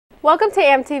Welcome to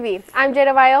AMTV. I'm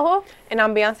Jada Vallejo. And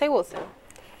I'm Beyonce Wilson.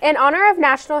 In honor of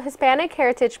National Hispanic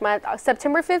Heritage Month,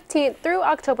 September 15th through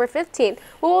October 15th,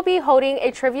 we will be holding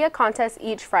a trivia contest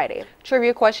each Friday.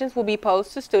 Trivia questions will be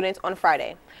posed to students on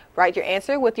Friday. Write your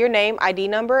answer with your name, ID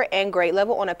number, and grade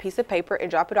level on a piece of paper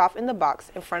and drop it off in the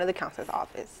box in front of the counselor's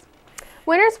office.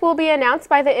 Winners will be announced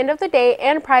by the end of the day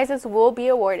and prizes will be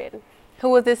awarded. Who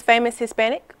was this famous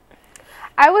Hispanic?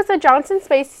 I was the Johnson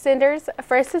Space Center's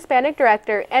first Hispanic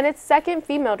director and its second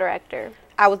female director.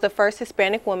 I was the first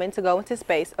Hispanic woman to go into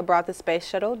space aboard the Space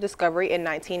Shuttle Discovery in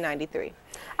 1993.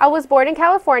 I was born in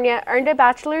California, earned a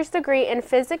bachelor's degree in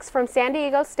physics from San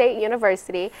Diego State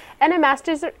University, and a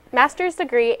master's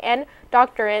degree and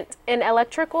doctorate in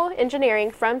electrical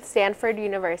engineering from Stanford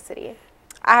University.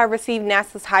 I have received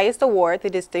NASA's highest award, the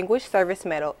Distinguished Service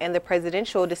Medal, and the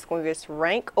Presidential Distinguished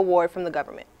Rank Award from the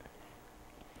government.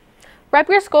 Rep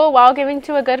your school while giving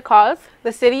to a good cause.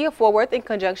 The City of Fort Worth, in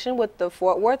conjunction with the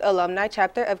Fort Worth Alumni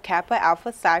Chapter of Kappa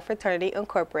Alpha Psi Fraternity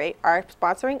Incorporated, are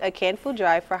sponsoring a canned food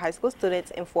drive for high school students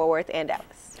in Fort Worth and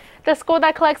Dallas. The school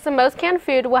that collects the most canned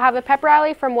food will have a pep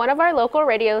rally from one of our local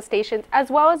radio stations, as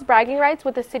well as bragging rights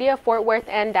with the City of Fort Worth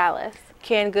and Dallas.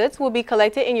 Canned goods will be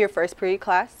collected in your first period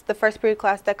class. The first period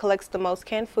class that collects the most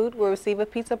canned food will receive a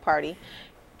pizza party.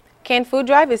 Canned food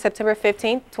drive is September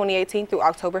 15th, 2018 through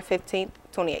October 15th,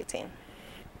 2018.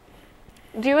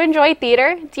 Do you enjoy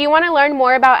theater? Do you want to learn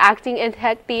more about acting in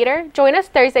tech theater? Join us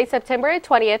Thursday, September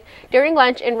 20th during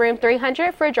lunch in room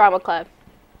 300 for Drama Club.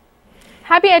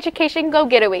 Happy Education Go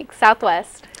Get It Week,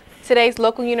 Southwest. Today's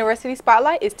local university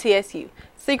spotlight is TSU.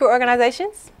 Secret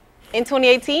organizations? In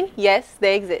 2018, yes,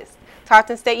 they exist.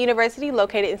 Tarleton State University,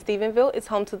 located in Stephenville, is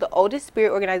home to the oldest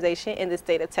spirit organization in the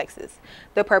state of Texas,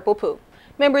 the Purple Poo.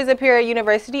 Members appear at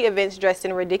university events dressed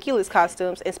in ridiculous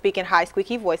costumes and speak in high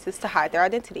squeaky voices to hide their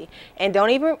identity, and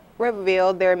don't even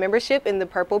reveal their membership in the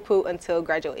Purple Poo until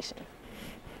graduation.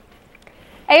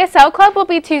 ASL Club will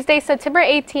be Tuesday, September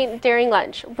 18th during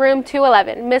lunch, room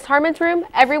 211, Miss Harmon's room.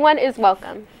 Everyone is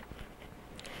welcome.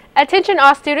 Attention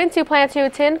all students who plan to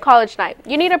attend college night.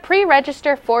 You need to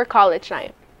pre-register for college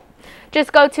night.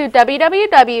 Just go to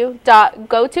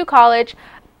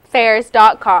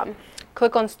www.gotocollegefairs.com.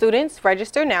 Click on Students,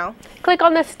 Register Now. Click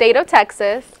on the State of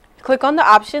Texas. Click on the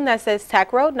option that says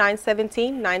TAC Road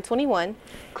 917-921.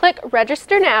 Click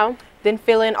Register Now. Then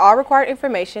fill in all required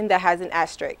information that has an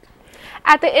asterisk.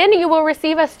 At the end, you will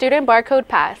receive a student barcode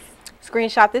pass.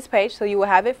 Screenshot this page so you will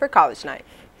have it for college night.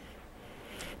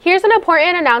 Here's an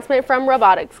important announcement from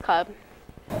Robotics Club.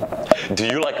 Do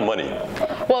you like money?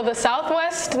 Well, the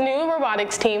Southwest new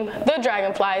robotics team, the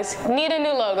Dragonflies, need a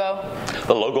new logo.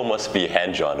 The logo must be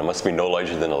hand-drawn. It must be no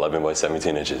larger than 11 by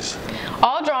 17 inches.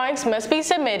 All drawings must be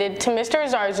submitted to Mr.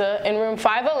 Zarza in room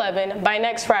 511 by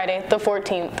next Friday, the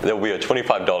 14th. There will be a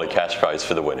 $25 cash prize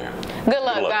for the winner. Good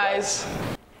luck, guys.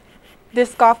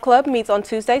 This golf club meets on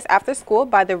Tuesdays after school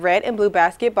by the red and blue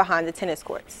basket behind the tennis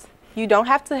courts. You don't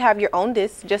have to have your own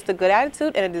disc, just a good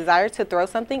attitude and a desire to throw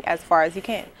something as far as you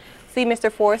can. See Mr.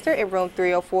 Forrester in room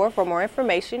 304 for more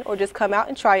information, or just come out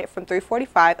and try it from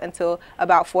 3:45 until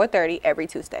about 4:30 every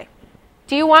Tuesday.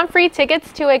 Do you want free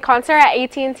tickets to a concert at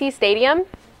AT&T Stadium?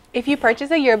 If you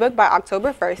purchase a yearbook by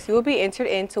October 1st, you will be entered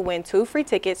in to win 2 free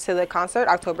tickets to the concert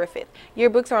October 5th.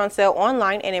 Yearbooks are on sale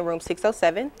online and in room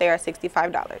 607. They are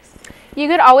 $65. You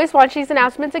could always watch these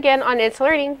announcements again on It's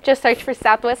Learning. Just search for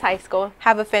Southwest High School.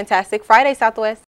 Have a fantastic Friday, Southwest.